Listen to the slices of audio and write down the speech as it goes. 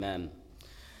Amen.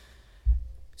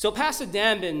 So Pastor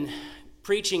Dan been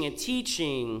preaching and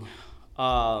teaching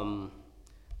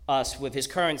us with his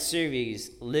current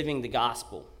series, Living the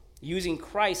Gospel, using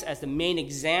Christ as the main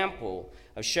example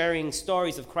of sharing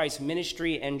stories of Christ's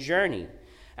ministry and journey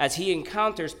as he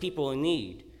encounters people in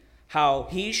need, how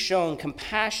he's shown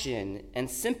compassion and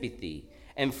sympathy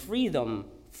and freedom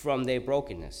from their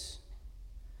brokenness.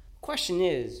 Question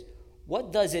is,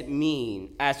 what does it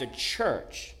mean as a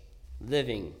church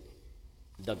living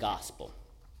the gospel?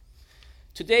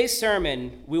 Today's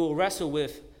sermon, we will wrestle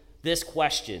with this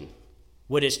question: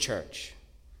 what is church?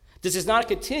 This is not a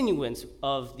continuance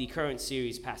of the current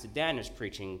series Pastor Dan is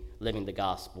preaching, Living the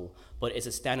Gospel, but it's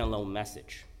a standalone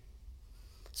message.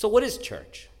 So what is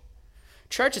church?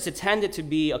 Church is intended to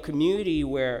be a community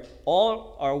where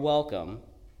all are welcome,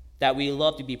 that we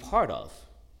love to be part of.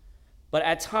 But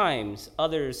at times,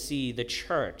 others see the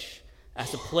church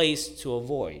as a place to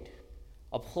avoid,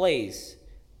 a place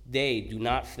they do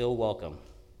not feel welcome.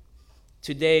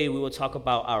 Today, we will talk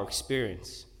about our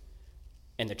experience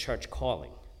and the church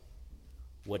calling.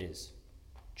 What is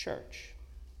church?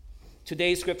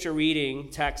 Today's scripture reading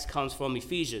text comes from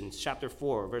Ephesians chapter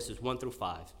 4, verses 1 through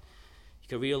 5. You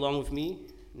can read along with me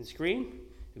on the screen.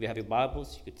 If you have your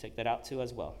Bibles, you could take that out too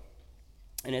as well.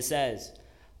 And it says,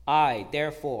 I,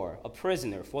 therefore, a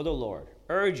prisoner for the Lord,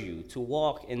 urge you to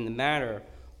walk in the manner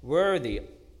worthy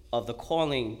of the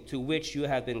calling to which you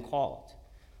have been called,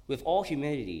 with all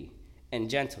humility and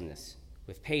gentleness,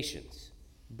 with patience,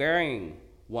 bearing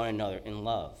one another in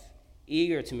love,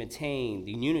 eager to maintain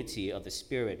the unity of the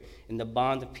Spirit in the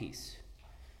bond of peace.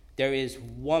 There is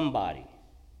one body,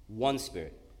 one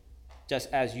Spirit,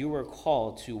 just as you were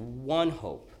called to one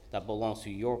hope that belongs to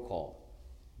your call,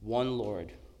 one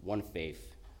Lord, one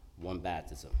faith, one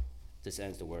baptism. This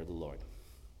ends the word of the Lord.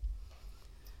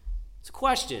 It's a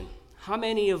question. How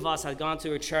many of us have gone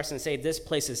to a church and say, this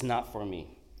place is not for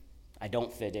me? I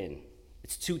don't fit in.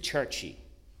 It's too churchy.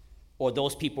 Or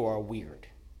those people are weird.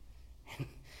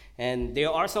 And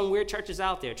there are some weird churches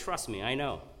out there, trust me, I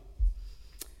know.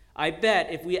 I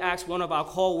bet if we ask one of our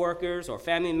co-workers or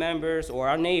family members or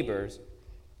our neighbors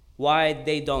why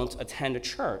they don't attend a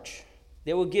church,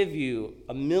 they will give you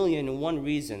 1,000,001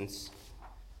 reasons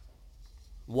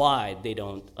why they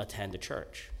don't attend a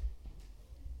church.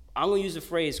 I'm going to use a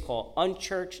phrase called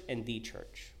unchurched and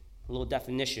de-church. A little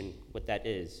definition what that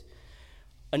is.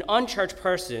 An unchurched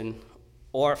person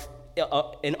or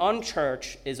an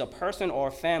unchurched is a person or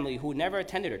a family who never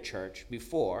attended a church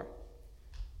before,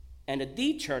 and a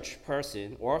de-churched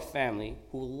person or a family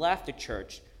who left the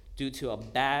church due to a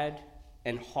bad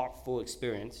and hurtful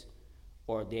experience,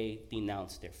 or they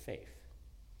denounced their faith.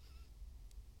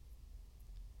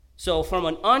 So from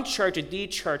an unchurched or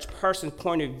de-churched person's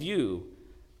point of view,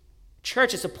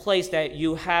 church is a place that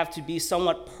you have to be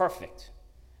somewhat perfect,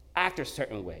 act a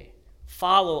certain way,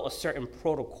 follow a certain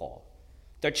protocol.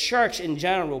 The church in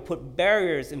general put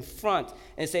barriers in front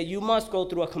and say you must go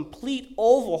through a complete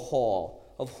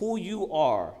overhaul of who you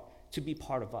are to be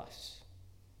part of us.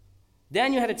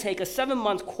 Then you had to take a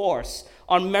 7-month course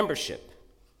on membership,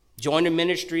 join the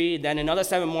ministry, then another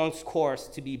 7 months course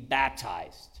to be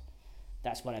baptized.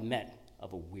 That's what I meant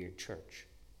of a weird church.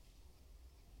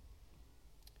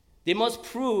 They must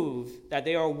prove that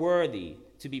they are worthy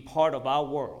to be part of our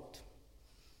world.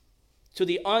 To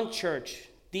the unchurched,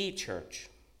 the church,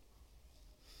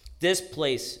 this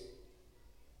place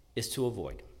is to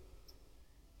avoid.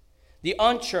 The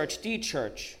unchurched, the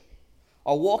church,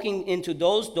 are walking into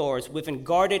those doors with a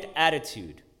guarded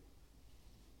attitude.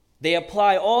 They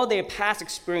apply all their past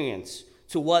experience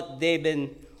to what they've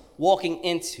been walking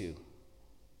into.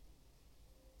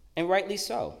 And rightly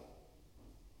so.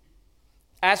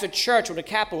 As a church with a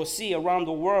capital C around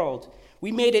the world,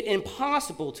 we made it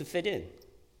impossible to fit in.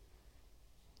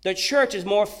 The church is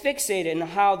more fixated in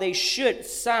how they should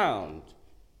sound,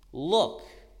 look,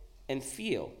 and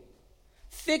feel.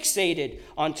 Fixated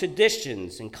on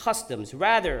traditions and customs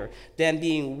rather than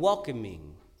being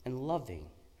welcoming and loving.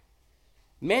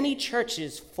 Many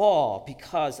churches fall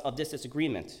because of this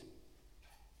disagreement,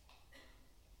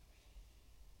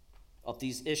 of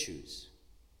these issues,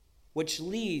 which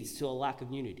leads to a lack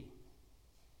of unity.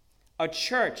 A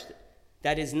church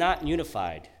that is not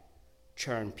unified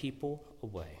turns people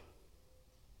away.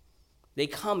 They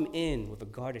come in with a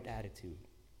guarded attitude,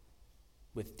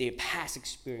 with their past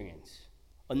experience,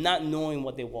 of not knowing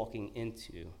what they're walking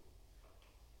into.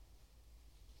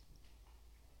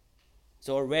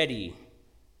 So already,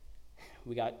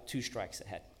 we got 2 strikes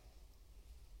ahead.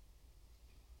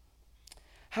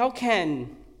 How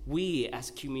can we as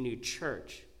a community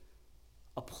church,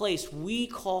 a place we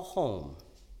call home,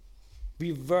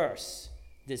 reverse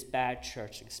this bad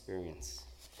church experience.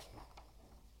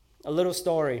 A little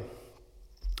story.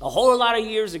 A whole lot of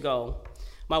years ago,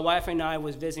 my wife and I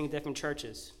was visiting different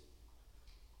churches.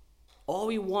 All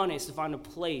we wanted is to find a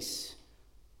place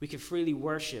we could freely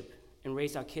worship and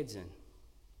raise our kids in.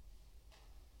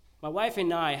 My wife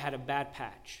and I had a bad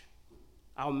patch.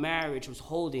 Our marriage was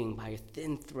holding by a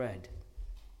thin thread.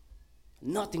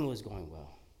 Nothing was going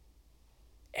well.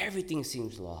 Everything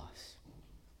seems lost.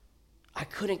 I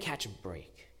couldn't catch a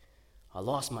break. I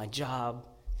lost my job,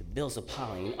 the bills are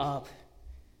piling up,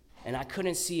 and I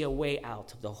couldn't see a way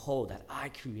out of the hole that I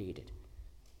created.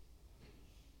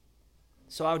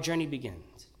 So our journey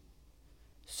begins,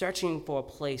 searching for a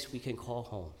place we can call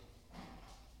home.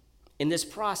 In this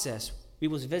process, we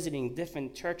was visiting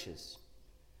different churches.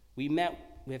 We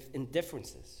met with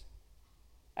indifferences.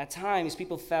 At times,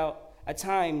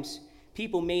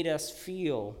 people made us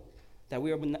feel that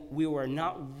we were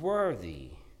not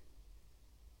worthy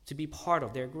to be part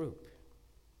of their group.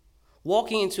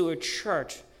 Walking into a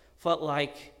church felt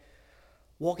like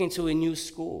walking to a new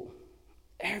school.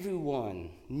 Everyone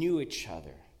knew each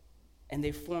other, and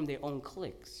they formed their own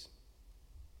cliques.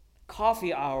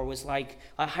 Coffee hour was like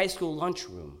a high school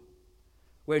lunchroom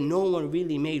where no one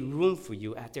really made room for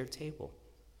you at their table.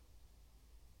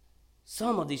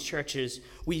 Some of these churches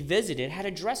we visited had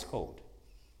a dress code.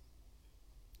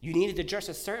 You needed to dress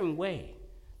a certain way.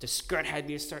 The skirt had to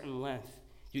be a certain length.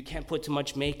 You can't put too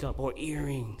much makeup or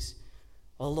earrings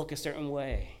or look a certain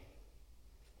way.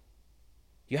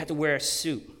 You had to wear a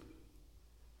suit.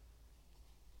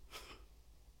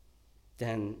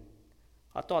 Then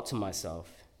I thought to myself,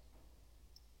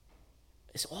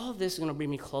 is all this going to bring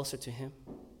me closer to him?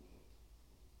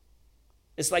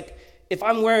 It's like, if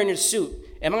I'm wearing a suit,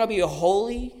 am I going to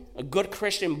be a good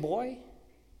Christian boy?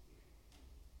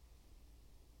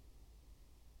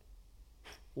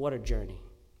 What a journey.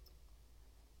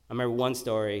 I remember one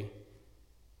story.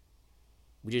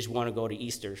 We just want to go to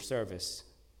Easter service.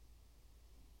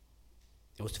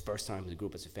 It was the first time as a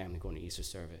group, as a family, going to Easter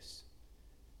service.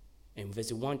 And we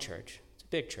visited one church. It's a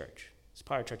big church. It's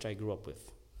part of the church I grew up with.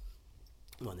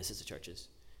 One of the sister churches.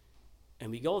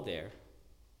 And we go there.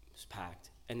 It was packed.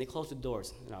 And they closed the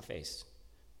doors in our face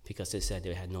because they said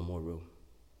they had no more room.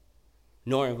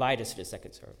 Nor invite us to the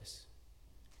second service.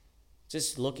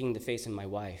 Just looking the face of my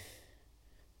wife,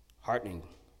 heartening.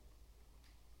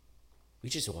 We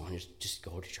just want to just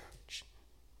go to church.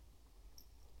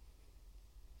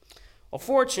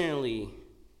 Unfortunately,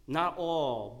 not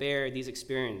all bear these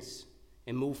experiences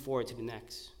and move forward to the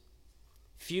next.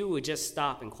 Few would just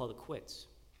stop and call it quits.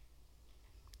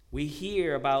 We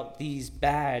hear about these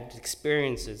bad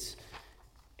experiences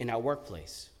in our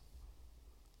workplace,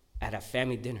 at our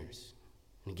family dinners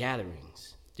and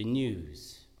gatherings, the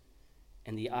news,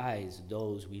 and the eyes of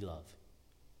those we love.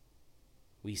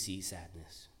 We see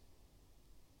sadness.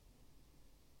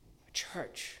 A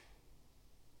church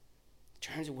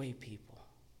turns away people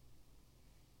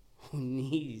who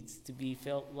needs to be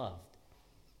felt loved.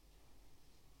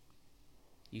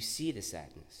 You see the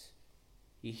sadness.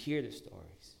 You hear the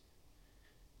stories.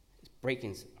 It's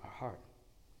breaking our heart.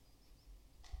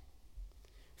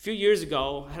 A few years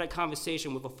ago, I had a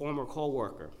conversation with a former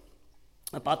coworker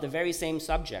about the very same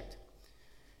subject.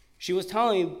 She was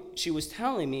telling me she was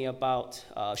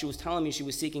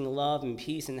seeking love and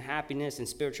peace and happiness and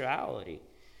spirituality.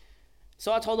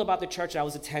 So I told her about the church I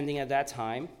was attending at that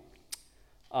time.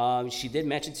 She did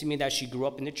mention to me that she grew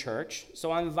up in the church,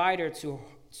 so I invited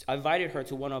her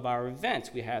to one of our events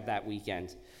we had that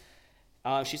weekend.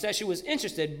 She said she was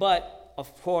interested, but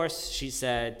of course she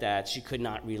said that she could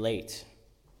not relate,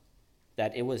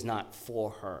 that it was not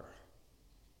for her.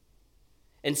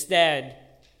 Instead,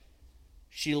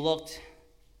 she looked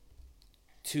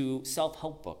to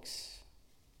self-help books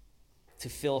to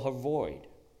fill her void.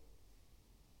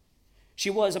 She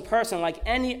was a person like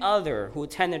any other who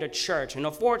attended a church and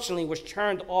unfortunately was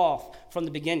turned off from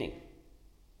the beginning.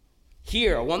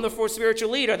 Here, a wonderful spiritual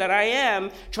leader that I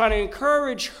am, trying to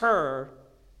encourage her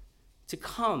to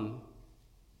come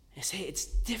and say it's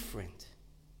different.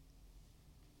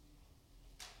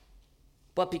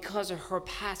 But because of her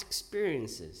past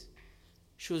experiences,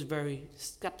 she was very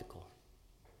skeptical.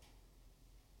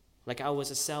 Like I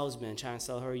was a salesman trying to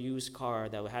sell her a used car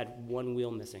that had one wheel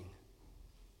missing.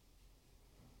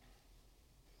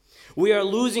 We are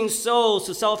losing souls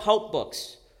to self-help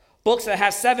books. Books that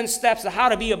have 7 steps of how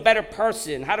to be a better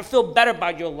person, how to feel better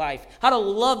about your life, how to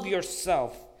love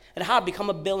yourself, and how to become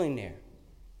a billionaire.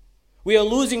 We are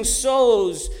losing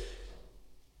souls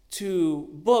to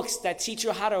books that teach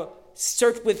you how to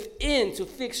search within to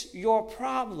fix your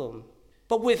problem.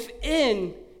 But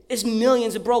within is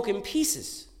millions of broken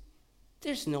pieces.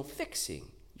 There's no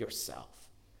fixing yourself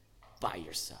by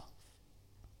yourself.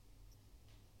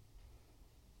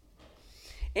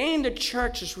 And the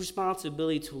church's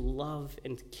responsibility to love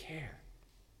and care.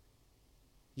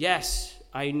 Yes,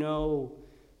 I know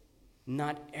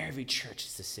not every church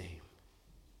is the same.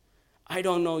 I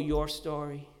don't know your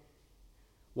story.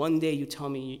 One day you tell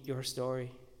me your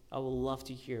story. I would love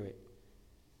to hear it.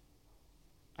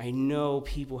 I know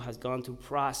people have gone through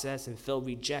process and felt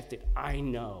rejected. I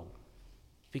know.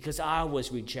 Because I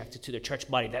was rejected to the church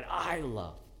body that I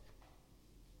love.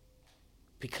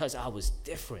 Because I was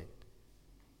different.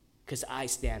 Because I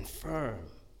stand firm.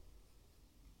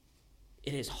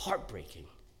 It is heartbreaking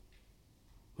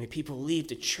when people leave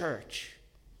the church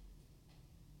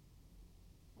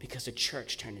because the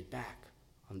church turned its back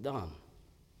on them.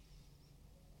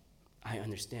 I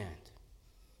understand.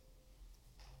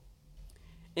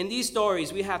 In these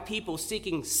stories, we have people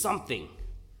seeking something.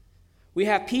 We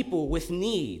have people with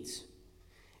needs.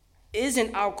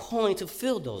 Isn't our calling to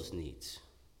fill those needs?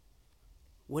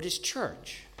 What is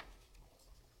church?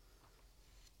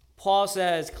 Paul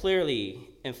says clearly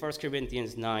in 1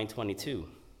 Corinthians 9:22,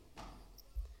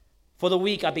 "For the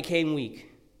weak I became weak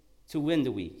to win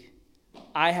the weak.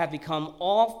 I have become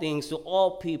all things to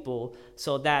all people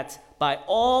so that by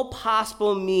all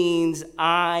possible means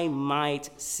I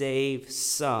might save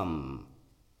some."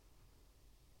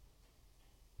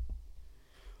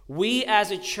 We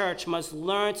as a church must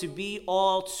learn to be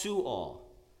all to all,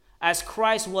 as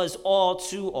Christ was all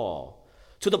to all.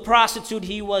 To the prostitute,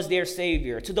 he was their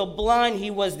savior. To the blind, he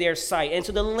was their sight. And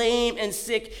to the lame and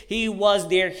sick, he was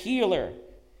their healer.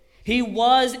 He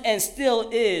was and still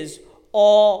is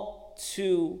all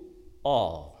to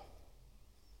all.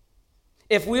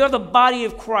 If we are the body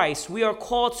of Christ, we are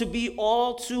called to be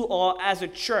all to all as a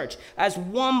church, as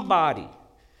one body.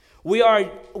 We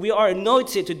are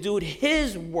anointed to do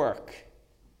his work.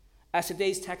 As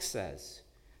today's text says,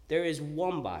 there is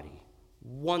one body,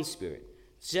 one spirit,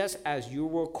 just as you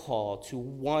were called to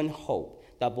one hope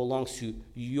that belongs to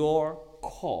your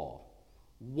call,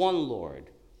 one Lord,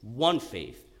 one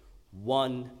faith,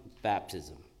 one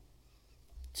baptism,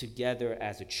 together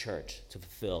as a church to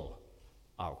fulfill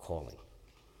our calling.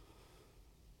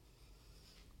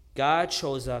 God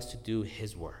chose us to do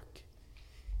his work,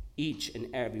 each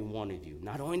and every one of you,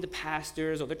 not only the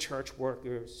pastors or the church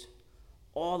workers,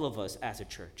 all of us as a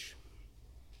church.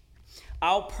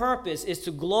 Our purpose is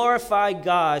to glorify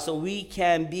God so we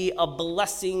can be a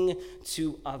blessing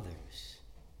to others.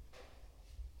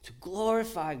 To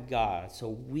glorify God so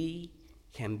we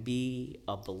can be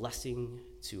a blessing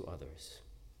to others.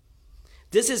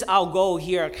 This is our goal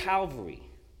here at Calvary.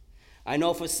 I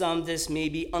know for some this may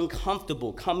be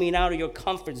uncomfortable, coming out of your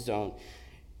comfort zone.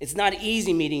 It's not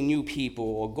easy meeting new people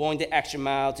or going the extra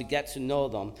mile to get to know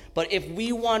them. But if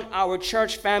we want our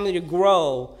church family to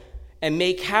grow and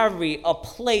make Calvary a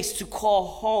place to call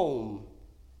home,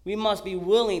 we must be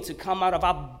willing to come out of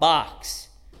our box,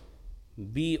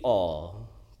 be all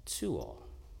to all.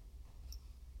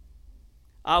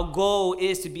 Our goal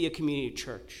is to be a community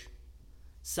church.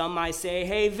 Some might say,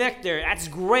 "Hey, Victor, that's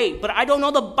great, but I don't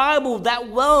know the Bible that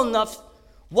well enough.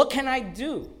 What can I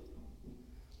do?"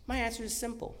 My answer is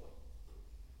simple.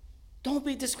 Don't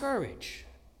be discouraged.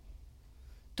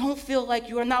 Don't feel like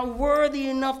you are not worthy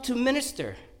enough to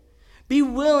minister. Be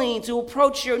willing to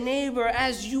approach your neighbor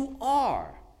as you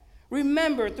are.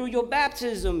 Remember, through your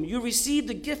baptism, you received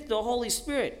the gift of the Holy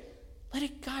Spirit. Let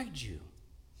it guide you.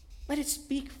 Let it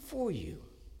speak for you.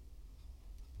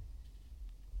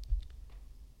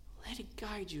 Let it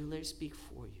guide you. Let it speak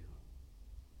for you.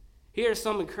 Here's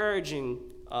some encouragement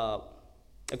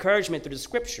through the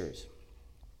scriptures.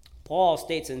 Paul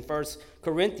states in 1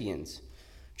 Corinthians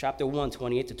chapter 1,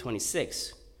 28 to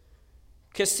 26,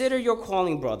 "Consider your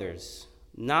calling, brothers.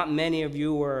 Not many of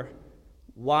you were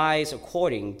wise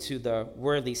according to the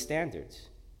worldly standards.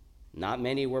 Not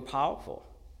many were powerful.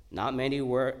 Not many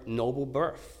were noble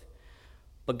birth.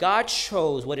 But God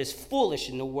chose what is foolish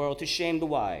in the world to shame the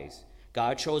wise.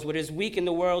 God chose what is weak in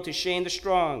the world to shame the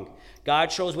strong. God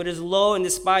chose what is low and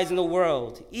despised in the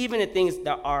world, even the things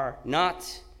that are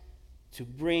not, to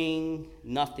bring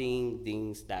nothing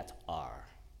things that are."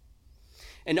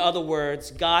 In other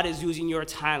words, God is using your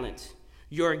talent,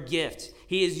 your gift.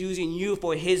 He is using you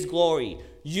for his glory,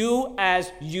 you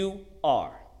as you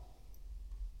are.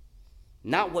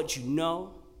 Not what you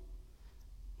know,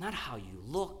 not how you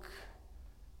look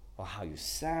or how you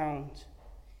sound.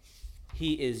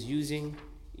 He is using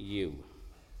you.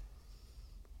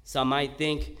 Some might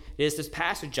think it is this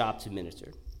pastor's job to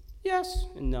minister. Yes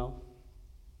and no.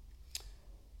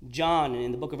 John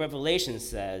in the book of Revelation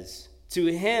says, "To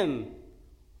him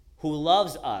who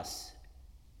loves us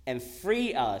and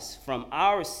free us from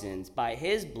our sins by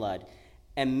his blood,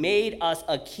 and made us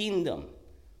a kingdom,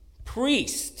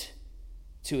 priest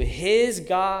to his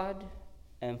God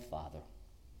and Father.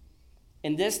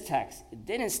 In this text, it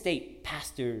didn't state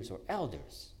pastors or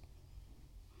elders.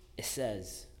 It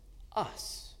says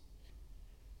us.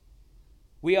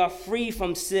 We are free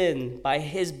from sin by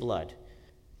his blood.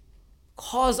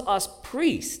 Calls us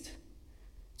priest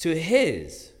to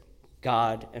his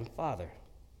God and Father.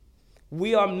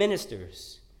 We are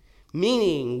ministers,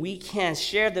 meaning we can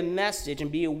share the message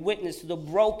and be a witness to the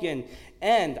broken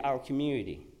and our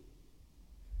community.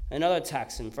 Another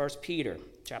text in 1 Peter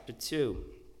chapter 2.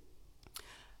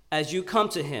 As you come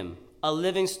to him, a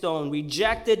living stone,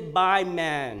 rejected by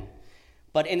man,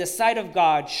 but in the sight of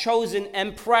God, chosen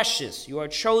and precious. You are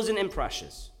chosen and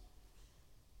precious.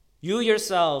 You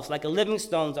yourselves, like a living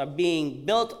stones, are being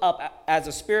built up as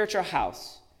a spiritual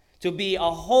house to be a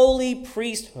holy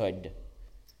priesthood,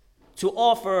 to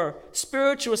offer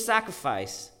spiritual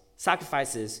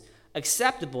sacrifices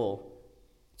acceptable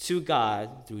to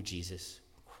God through Jesus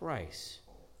Christ,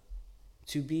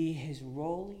 to be his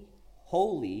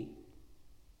holy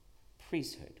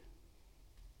priesthood.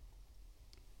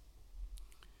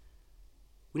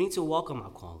 We need to welcome our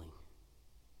calling.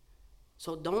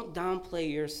 So don't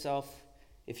downplay yourself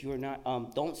if you're not,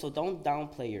 don't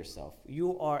downplay yourself.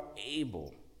 You are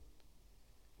able.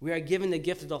 We are given the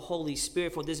gift of the Holy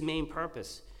Spirit for this main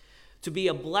purpose, to be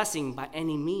a blessing by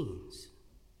any means.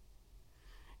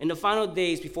 In the final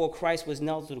days before Christ was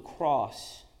nailed to the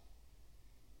cross,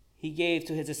 he gave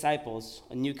to his disciples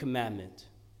a new commandment.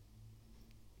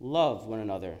 Love one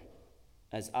another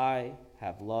as I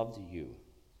have loved you.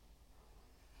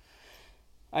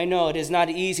 I know it is not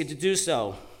easy to do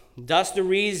so. That's the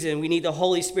reason we need the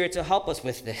Holy Spirit to help us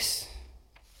with this.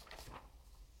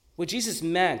 What Jesus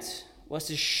meant was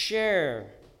to share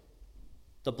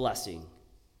the blessing,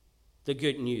 the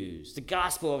good news, the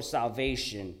gospel of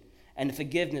salvation, and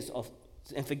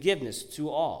forgiveness to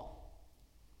all.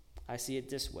 I see it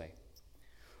this way.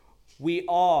 We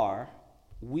all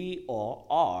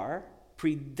are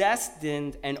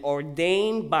predestined and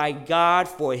ordained by God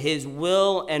for his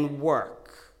will and work.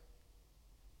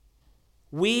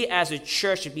 We as a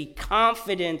church should be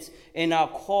confident in our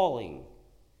calling.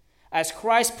 As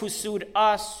Christ pursued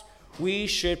us, we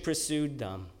should pursue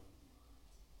them.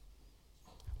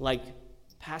 Like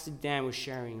Pastor Dan was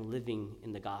sharing, living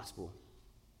in the gospel,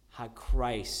 how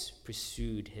Christ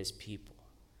pursued his people,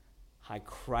 how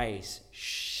Christ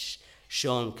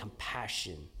shown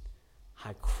compassion,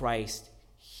 how Christ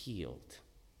healed.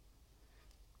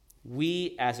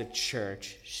 We as a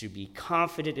church should be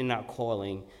confident in our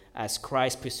calling. As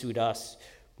Christ pursued us,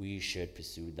 we should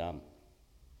pursue them.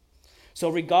 So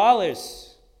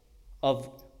regardless of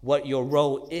what your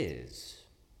role is,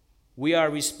 we are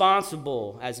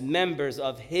responsible as members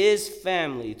of his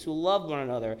family to love one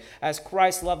another as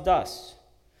Christ loved us.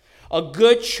 A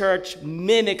good church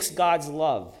mimics God's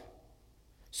love.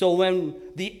 So when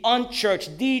the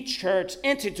unchurched, the church,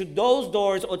 enter to those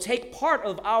doors or take part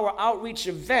of our outreach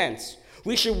events,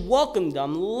 we should welcome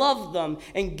them, love them,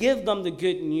 and give them the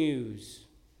good news.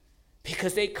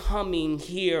 Because they coming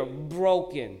here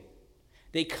broken.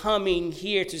 They coming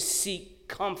here to seek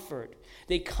comfort.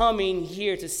 They coming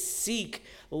here to seek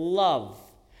love,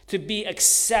 to be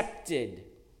accepted.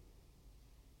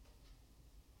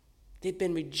 They've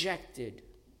been rejected.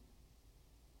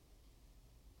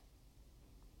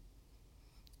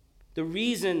 The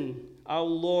reason our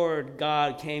Lord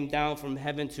God came down from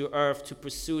heaven to earth to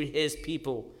pursue his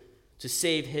people, to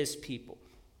save his people.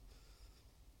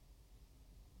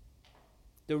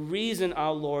 The reason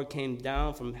our Lord came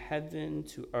down from heaven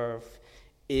to earth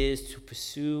is to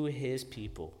pursue his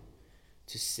people,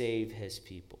 to save his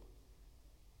people.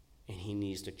 And he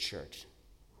needs the church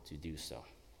to do so.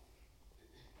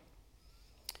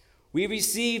 We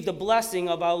receive the blessing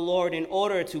of our Lord in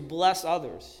order to bless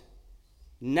others.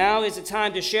 Now is the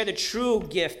time to share the true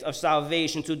gift of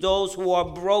salvation to those who are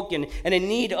broken and in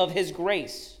need of his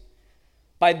grace.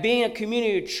 By being a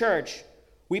community church,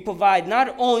 we provide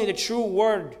not only the true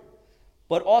word,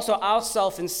 but also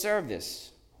ourselves in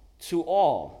service to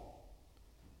all,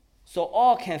 so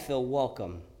all can feel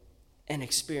welcome and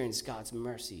experience God's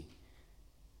mercy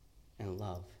and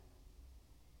love.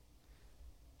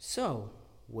 So,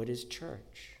 what is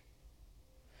church?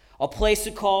 A place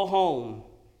to call home.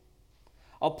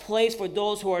 A place for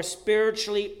those who are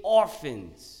spiritually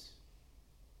orphans.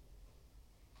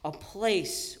 A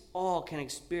place all can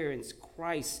experience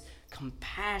Christ's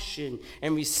compassion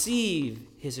and receive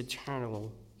his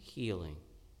eternal healing.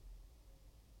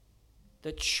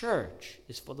 The church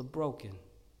is for the broken.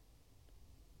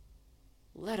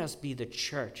 Let us be the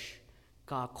church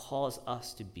God calls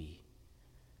us to be,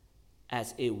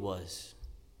 as it was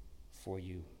for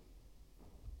you.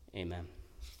 Amen.